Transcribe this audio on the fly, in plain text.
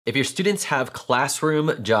If your students have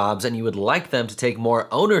classroom jobs and you would like them to take more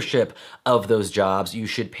ownership of those jobs, you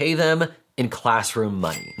should pay them in classroom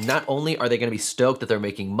money. Not only are they gonna be stoked that they're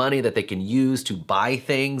making money that they can use to buy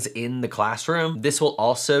things in the classroom, this will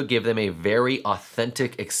also give them a very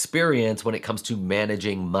authentic experience when it comes to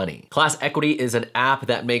managing money. ClassEquity is an app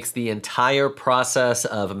that makes the entire process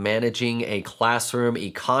of managing a classroom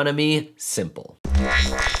economy simple.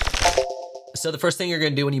 So the first thing you're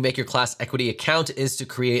gonna do when you make your ClassEquity account is to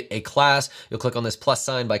create a class. You'll click on this plus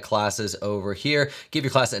sign by classes over here. Give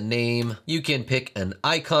your class a name. You can pick an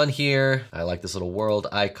icon here. I like this little world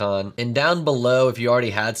icon. And down below, if you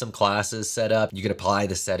already had some classes set up, you can apply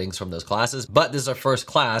the settings from those classes. But this is our first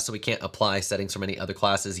class, so we can't apply settings from any other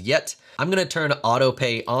classes yet. I'm gonna turn auto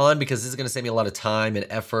pay on because this is gonna save me a lot of time and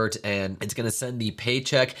effort, and it's gonna send the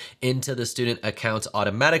paycheck into the student accounts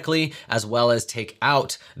automatically, as well as take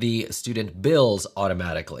out the student bills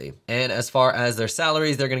automatically. And as far as their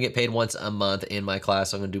salaries, they're gonna get paid once a month in my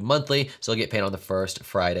class. So I'm gonna do monthly, so they'll get paid on the first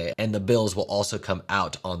Friday, and the bills will also come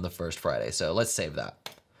out on the first Friday. So let's save that.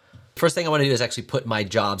 First thing I wanna do is actually put my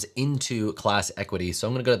jobs into ClassEquity. So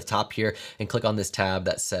I'm gonna go to the top here and click on this tab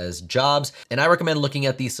that says jobs. And I recommend looking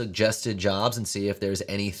at the suggested jobs and see if there's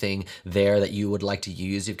anything there that you would like to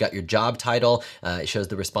use. You've got your job title. It shows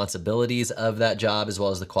the responsibilities of that job as well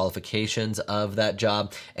as the qualifications of that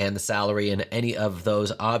job and the salary, and any of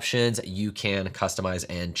those options you can customize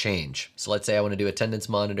and change. So let's say I wanna do attendance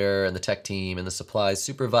monitor and the tech team and the supplies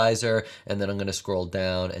supervisor, and then I'm gonna scroll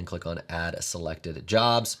down and click on add selected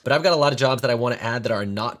jobs. But I've got a lot of jobs that I want to add that are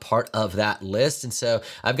not part of that list. And so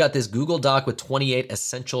I've got this Google Doc with 28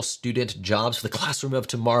 essential student jobs for the classroom of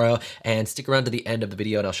tomorrow. And stick around to the end of the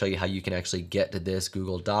video and I'll show you how you can actually get to this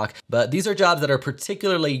Google Doc. But these are jobs that are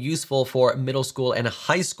particularly useful for middle school and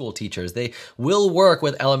high school teachers. They will work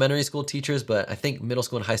with elementary school teachers, but I think middle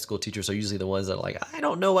school and high school teachers are usually the ones that are like, I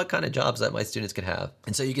don't know what kind of jobs that my students could have.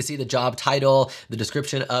 And so you can see the job title, the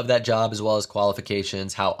description of that job, as well as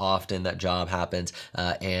qualifications, how often that job happens,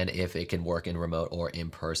 and if it can work in remote or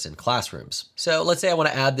in-person classrooms. So let's say I want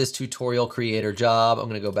to add this tutorial creator job. I'm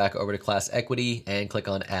going to go back over to ClassEquity and click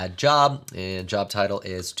on add job, and job title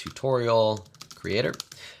is tutorial creator.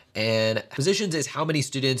 And positions is how many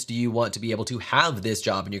students do you want to be able to have this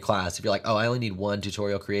job in your class? If you're like, oh, I only need one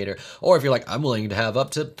tutorial creator, or if you're like, I'm willing to have up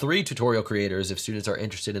to 3 tutorial creators. If students are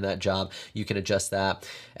interested in that job, you can adjust that.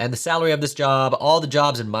 And the salary of this job, all the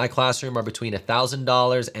jobs in my classroom are between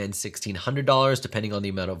 $1,000 and $1,600, depending on the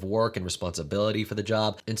amount of work and responsibility for the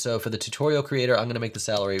job. And so for the tutorial creator, I'm gonna make the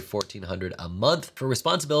salary $1,400 a month. For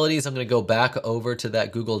responsibilities, I'm gonna go back over to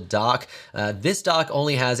that Google Doc. This doc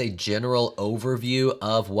only has a general overview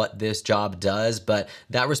of what this job does, but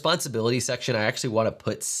that responsibility section, I actually want to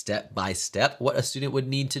put step by step what a student would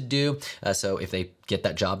need to do. So if they get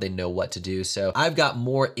that job, they know what to do. So I've got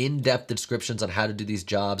more in-depth descriptions on how to do these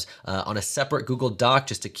jobs on a separate Google Doc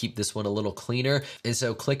just to keep this one a little cleaner. And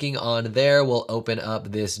so clicking on there will open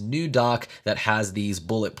up this new doc that has these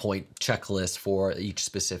bullet point checklists for each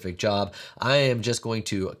specific job. I am just going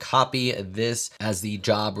to copy this as the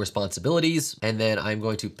job responsibilities, and then I'm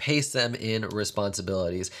going to paste them in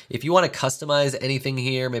responsibilities. If you want to customize anything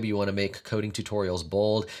here, maybe you want to make coding tutorials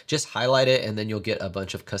bold, just highlight it and then you'll get a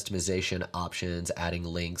bunch of customization options, adding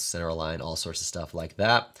links, center align, all sorts of stuff like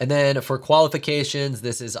that. And then for qualifications,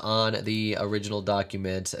 this is on the original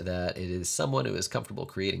document that it is someone who is comfortable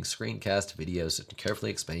creating screencast videos and carefully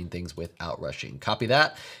explaining things without rushing. Copy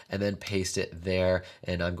that and then paste it there,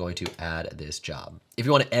 and I'm going to add this job. If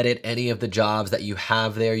you want to edit any of the jobs that you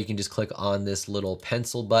have there, you can just click on this little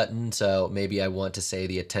pencil button. So maybe I want to say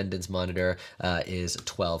the attendance monitor is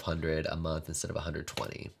 $1,200 a month instead of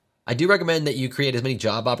 $120. I do recommend that you create as many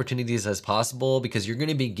job opportunities as possible because you're going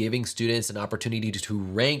to be giving students an opportunity to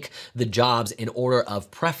rank the jobs in order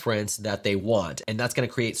of preference that they want. And that's going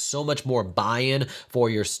to create so much more buy-in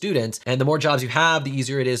for your students. And the more jobs you have, the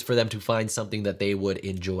easier it is for them to find something that they would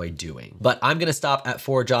enjoy doing. But I'm going to stop at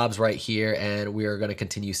 4 jobs right here, and we are going to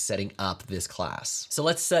continue setting up this class. So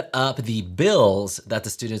let's set up the bills that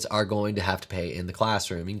the students are going to have to pay in the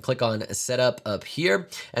classroom. You can click on Setup up here,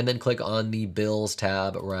 and then click on the Bills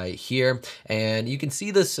tab right here, and you can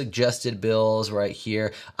see the suggested bills right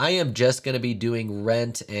here. I am just going to be doing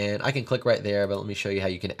rent, and I can click right there, but let me show you how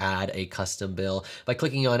you can add a custom bill by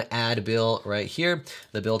clicking on add bill right here.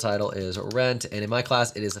 The bill title is rent, and in my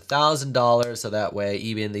class it is $1,000, so that way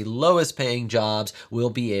even the lowest paying jobs will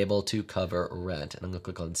be able to cover rent. And I'm going to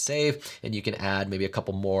click on save, and you can add maybe a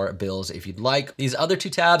couple more bills if you'd like. These other 2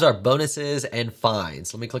 tabs are bonuses and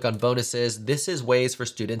fines. Let me click on bonuses. This is ways for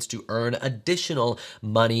students to earn additional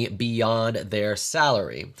money money beyond their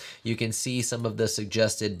salary. You can see some of the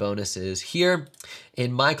suggested bonuses here.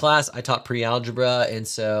 In my class, I taught pre-algebra, and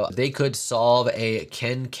so they could solve a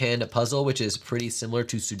Ken puzzle, which is pretty similar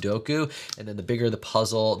to Sudoku. And then the bigger the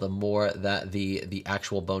puzzle, the more that the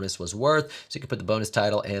actual bonus was worth. So you can put the bonus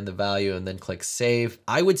title and the value and then click save.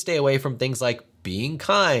 I would stay away from things like being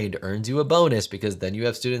kind earns you a bonus, because then you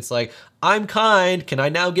have students like, I'm kind, can I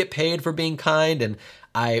now get paid for being kind? And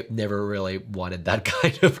I never really wanted that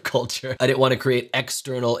kind of culture. I didn't want to create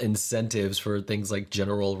external incentives for things like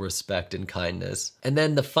general respect and kindness. And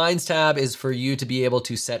then the fines tab is for you to be able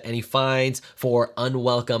to set any fines for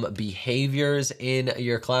unwelcome behaviors in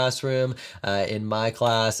your classroom. In my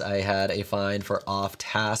class, I had a fine for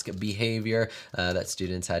off-task behavior that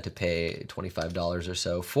students had to pay $25 or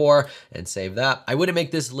so for, and save that. I wouldn't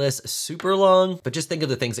make this list super long, but just think of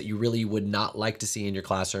the things that you really would not like to see in your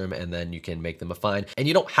classroom, and then you can make them a fine. And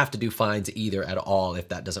you don't have to do fines either at all if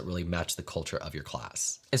that doesn't really match the culture of your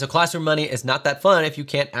class. And so classroom money is not that fun if you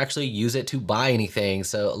can't actually use it to buy anything.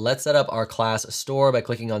 So let's set up our class store by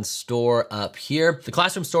clicking on store up here. The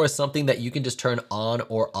classroom store is something that you can just turn on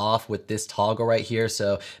or off with this toggle right here.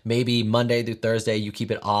 So maybe Monday through Thursday, you keep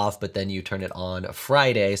it off, but then you turn it on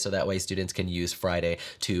Friday. So that way students can use Friday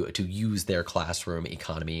to use their classroom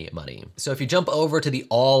economy money. So if you jump over to the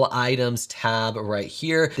all items tab right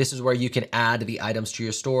here, this is where you can add the items to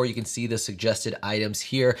your store. You can see the suggested items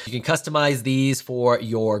here. You can customize these for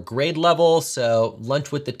your grade level. So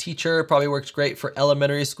lunch with the teacher probably works great for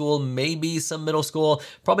elementary school, maybe some middle school,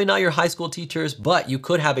 probably not your high school teachers, but you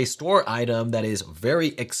could have a store item that is very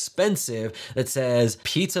expensive that says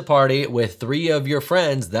pizza party with 3 of your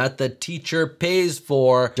friends that the teacher pays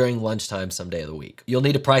for during lunchtime some day of the week. You'll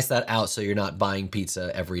need to price that out so you're not buying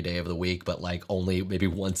pizza every day of the week, but like only maybe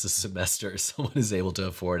once a semester someone is able to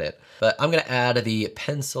afford it. But I'm gonna add the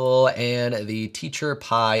pencil and the teacher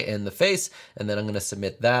pie in the face, and then I'm gonna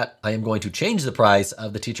submit that. I am going to change the price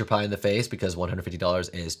of the teacher pie in the face because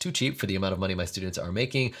 $150 is too cheap for the amount of money my students are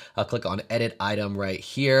making. I'll click on edit item right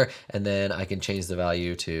here, and then I can change the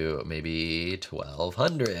value to maybe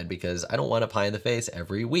 $1,200 because I don't want a pie in the face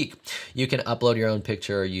every week. You can upload your own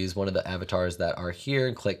picture or use one of the avatars that are here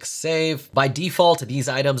and click save. By default, these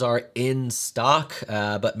items are in stock,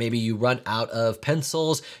 but maybe you run out of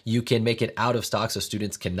pencils. You can make it out of stock so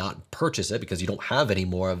students cannot purchase it because you don't have any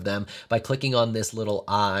more of them by clicking on this little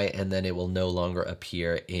eye, and then it will no longer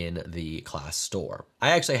appear in the class store.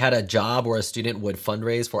 I actually had a job where a student would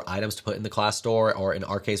fundraise for items to put in the class store, or in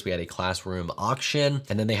our case, we had a classroom auction,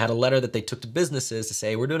 and then they had a letter that they took to businesses to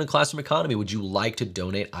say, we're doing a classroom economy. Would you like to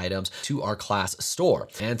donate items to our class store?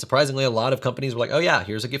 And surprisingly, a lot of companies were like, oh yeah,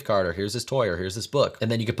 here's a gift card, or here's this toy, or here's this book. And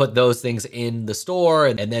then you could put those things in the store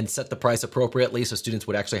and then set the price appropriately so students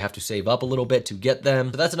would actually have to save up a little bit to get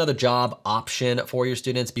them. So that's another job option for your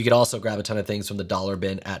students. You could also grab a ton of things from the dollar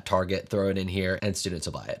bin at Target, throw it in here, and students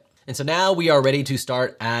will buy it. And so now we are ready to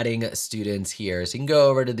start adding students here. So you can go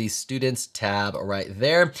over to the students tab right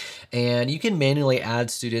there, and you can manually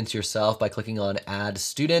add students yourself by clicking on add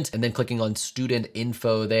student and then clicking on student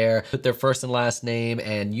info there. Put their first and last name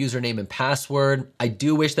and username and password. I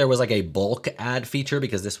do wish there was like a bulk add feature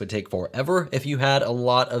because this would take forever if you had a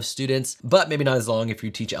lot of students, but maybe not as long if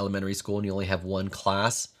you teach elementary school and you only have one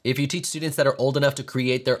class. If you teach students that are old enough to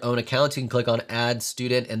create their own accounts, you can click on add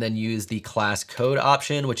student and then use the class code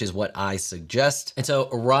option, which is what I suggest. And so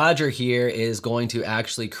Roger here is going to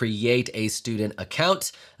actually create a student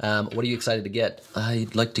account. What are you excited to get?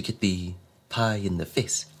 I'd like to get the pie in the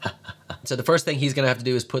face. So the first thing he's gonna have to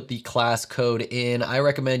do is put the class code in. I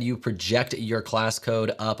recommend you project your class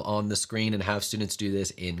code up on the screen and have students do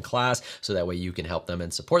this in class so that way you can help them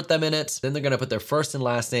and support them in it. Then they're gonna put their first and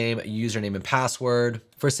last name, username and password.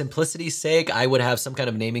 For simplicity's sake, I would have some kind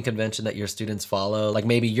of naming convention that your students follow, like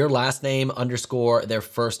maybe your last name underscore their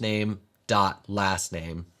first name dot last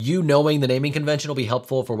name. You knowing the naming convention will be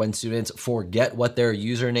helpful for when students forget what their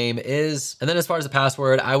username is. And then as far as the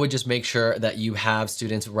password, I would just make sure that you have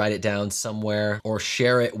students write it down somewhere or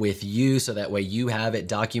share it with you so that way you have it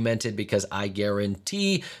documented, because I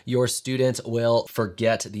guarantee your students will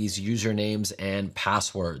forget these usernames and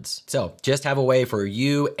passwords. So just have a way for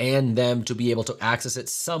you and them to be able to access it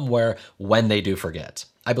somewhere when they do forget.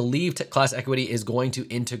 I believe ClassEquity is going to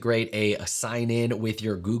integrate a sign-in with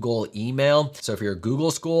your Google email. So if you're a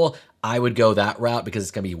Google school, I would go that route because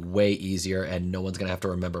it's gonna be way easier and no one's gonna have to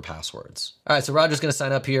remember passwords. All right, so Roger's gonna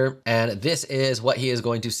sign up here, and this is what he is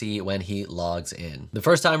going to see when he logs in. The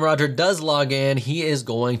first time Roger does log in, he is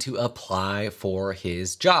going to apply for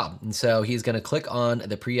his job. And so he's gonna click on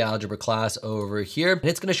the pre-algebra class over here, and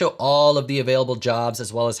it's gonna show all of the available jobs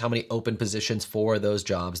as well as how many open positions for those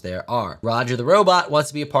jobs there are. Roger the robot wants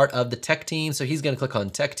to be a part of the tech team, so he's gonna click on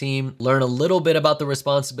tech team, learn a little bit about the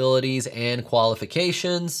responsibilities and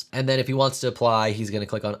qualifications, and then if he wants to apply, he's gonna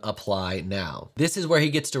click on apply now. This is where he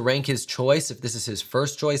gets to rank his choice, if this is his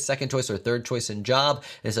first choice, second choice, or third choice in job.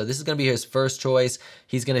 And so this is gonna be his first choice.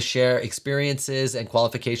 He's gonna share experiences and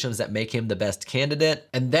qualifications that make him the best candidate.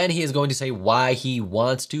 And then he is going to say why he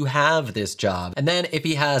wants to have this job. And then if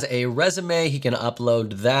he has a resume, he can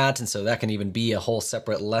upload that. And so that can even be a whole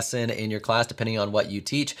separate lesson in your class, depending on what you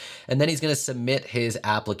teach. And then he's gonna submit his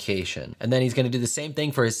application. And then he's gonna do the same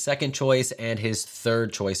thing for his second choice and his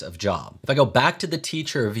third choice of job. If I go back to the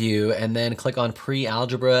teacher view and then click on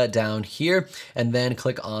pre-algebra down here, and then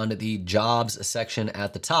click on the jobs section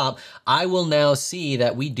at the top, I will now see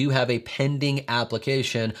that we do have a pending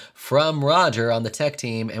application from Roger on the tech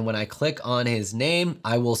team. And when I click on his name,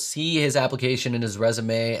 I will see his application and his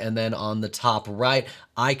resume. And then on the top right,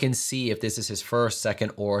 I can see if this is his first,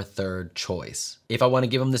 second, or third choice. If I want to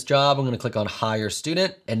give him this job, I'm going to click on hire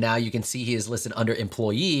student. And now you can see he is listed under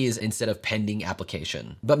employees instead of pending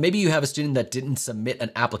application. But maybe you have a student that didn't submit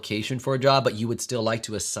an application for a job, but you would still like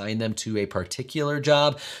to assign them to a particular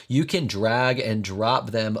job. You can drag and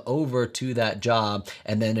drop them over to that job,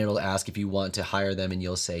 and then it'll ask if you want to hire them, and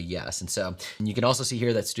you'll say yes. And so you can also see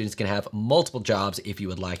here that students can have multiple jobs if you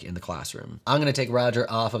would like in the classroom. I'm going to take Roger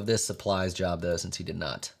off of this supplies job though, since he did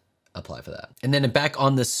not apply for that. And then back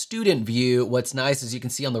on the student view, what's nice is you can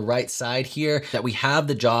see on the right side here that we have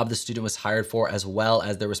the job the student was hired for as well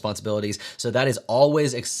as their responsibilities. So that is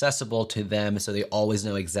always accessible to them. So they always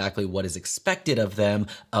know exactly what is expected of them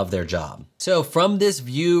of their job. So from this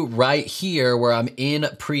view right here where I'm in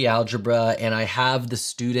pre-algebra and I have the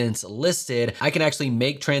students listed, I can actually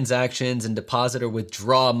make transactions and deposit or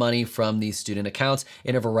withdraw money from these student accounts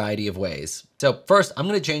in a variety of ways. So first, I'm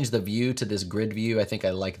gonna change the view to this grid view. I think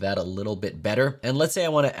I like that a little bit better. And let's say I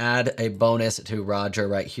wanna add a bonus to Roger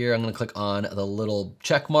right here. I'm gonna click on the little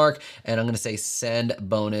check mark and I'm gonna say send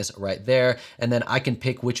bonus right there. And then I can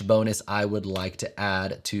pick which bonus I would like to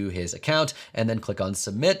add to his account and then click on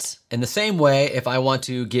submit. In the same way, if I want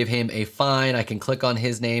to give him a fine, I can click on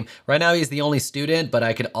his name. Right now he's the only student, but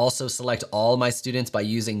I can also select all my students by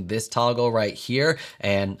using this toggle right here.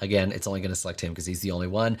 And again, it's only gonna select him because he's the only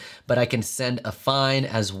one, but I can send a fine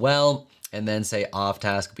as well, and then say off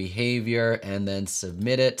task behavior and then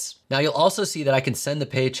submit it. Now you'll also see that I can send the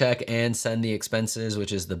paycheck and send the expenses,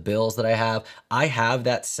 which is the bills that I have. I have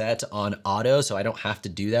that set on auto, so I don't have to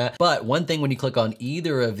do that. But one thing when you click on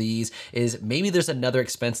either of these is maybe there's another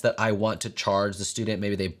expense that I want to charge the student.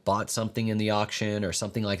 Maybe they bought something in the auction or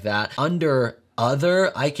something like that. Under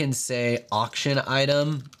other, I can say auction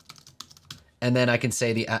item, and then I can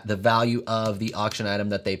say the value of the auction item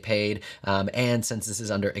that they paid. And since this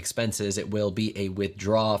is under expenses, it will be a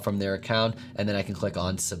withdraw from their account. And then I can click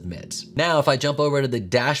on submit. Now, if I jump over to the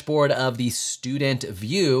dashboard of the student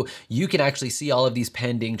view, you can actually see all of these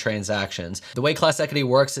pending transactions. The way ClassEquity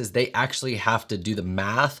works is they actually have to do the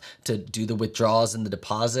math to do the withdrawals and the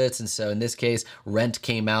deposits. And so in this case, rent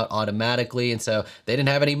came out automatically. And so they didn't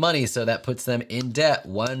have any money. So that puts them in debt,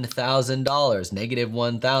 $1,000, negative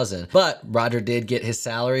 $1,000. But Roger did get his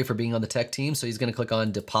salary for being on the tech team, so he's gonna click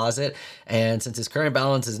on deposit. And since his current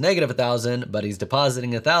balance is negative $1,000, but he's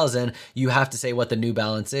depositing $1,000, you have to say what the new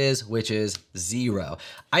balance is, which is 0.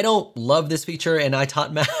 I don't love this feature, and I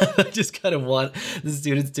taught math. I just kind of want the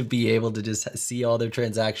students to be able to just see all their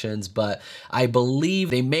transactions, but I believe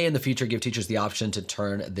they may in the future give teachers the option to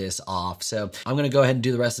turn this off. So I'm gonna go ahead and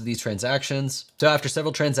do the rest of these transactions. So after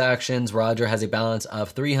several transactions, Roger has a balance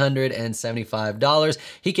of $375.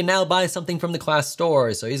 He can now buy something from the class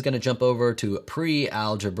store. So he's gonna jump over to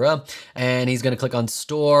pre-algebra and he's gonna click on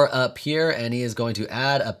store up here and he is going to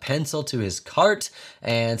add a pencil to his cart.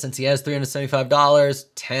 And since he has $375,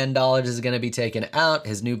 $10 is gonna be taken out.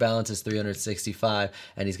 His new balance is $365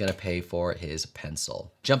 and he's gonna pay for his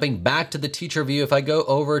pencil. Jumping back to the teacher view, if I go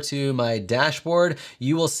over to my dashboard,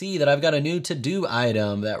 you will see that I've got a new to-do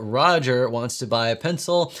item that Roger wants to buy a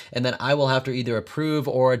pencil, and then I will have to either approve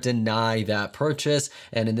or deny that purchase.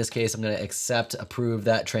 And in this case, I'm gonna accept, approve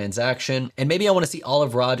that transaction. And maybe I want to see all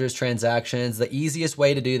of Roger's transactions. The easiest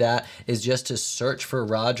way to do that is just to search for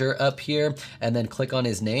Roger up here and then click on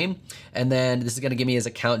his name. And then this is going to give me his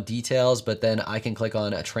account details, but then I can click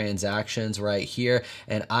on transactions right here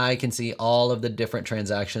and I can see all of the different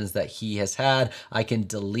transactions that he has had. I can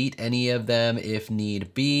delete any of them if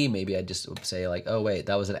need be. Maybe I just say like, oh wait,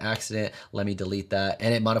 that was an accident. Let me delete that.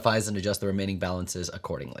 And it modifies and adjusts the remaining balances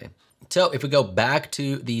accordingly. So if we go back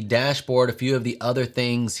to the dashboard, a few of the other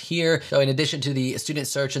things here. So in addition to the student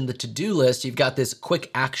search and the to-do list, you've got this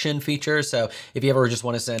quick action feature. So if you ever just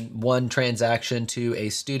want to send one transaction to a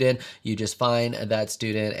student, you just find that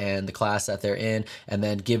student and the class that they're in, and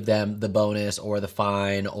then give them the bonus or the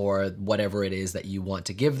fine or whatever it is that you want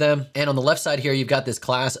to give them. And on the left side here, you've got this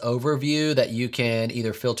class overview that you can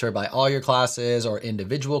either filter by all your classes or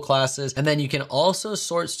individual classes. And then you can also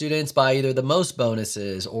sort students by either the most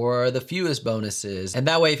bonuses or the fewest bonuses. And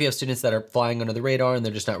that way, if you have students that are flying under the radar and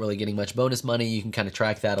they're just not really getting much bonus money, you can kind of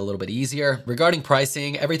track that a little bit easier. Regarding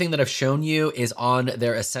pricing, everything that I've shown you is on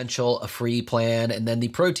their essential free plan. And then the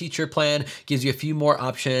pro teacher plan gives you a few more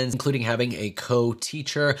options, including having a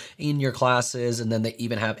co-teacher in your classes. And then they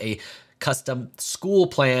even have a custom school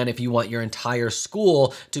plan if you want your entire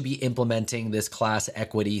school to be implementing this class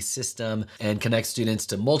equity system and connect students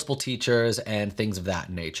to multiple teachers and things of that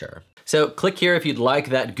nature. So click here if you'd like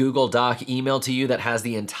that Google Doc emailed to you that has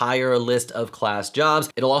the entire list of class jobs.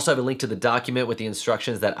 It'll also have a link to the document with the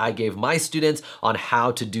instructions that I gave my students on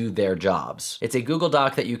how to do their jobs. It's a Google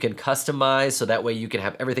Doc that you can customize so that way you can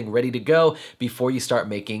have everything ready to go before you start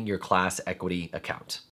making your class equity account.